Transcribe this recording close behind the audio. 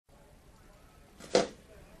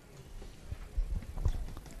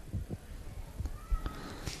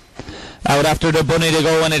Out after the bunny to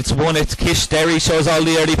go, and it's one. It's Kish Derry shows all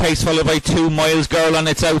the early pace, followed by 2 Miles Girl on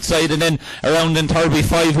its outside, and then around in third be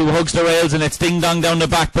 5 Who Hugs the Rails, and it's Ding Dong down the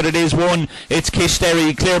back, but it is 1. It's Kish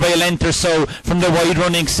Derry, clear by a length or so from the wide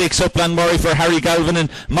running 6 Upland Warrior for Harry Galvin, and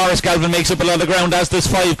Morris Galvin makes up a lot of ground, as does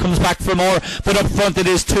 5, comes back for more, but up front it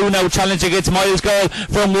is 2 now, challenge against Miles Girl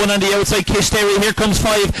from 1 on the outside. Kish Derry, here comes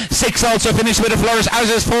 5, 6 also finished with a flourish, as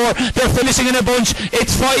is 4. They're finishing in a bunch.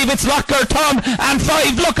 It's 5, it's LOUGHGUR TOM, and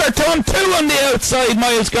 5 LOUGHGUR TOM, 2 on the outside.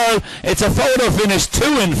 Miles Girl, it's a photo finish 2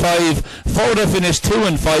 and 5. Photo finish 2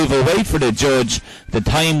 and 5. We'll wait for the judge. The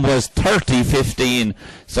time was 30:15.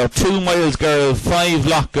 So 2 Miles Girl, 5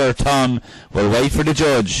 LOUGHGUR TOM. We'll wait for the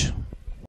judge.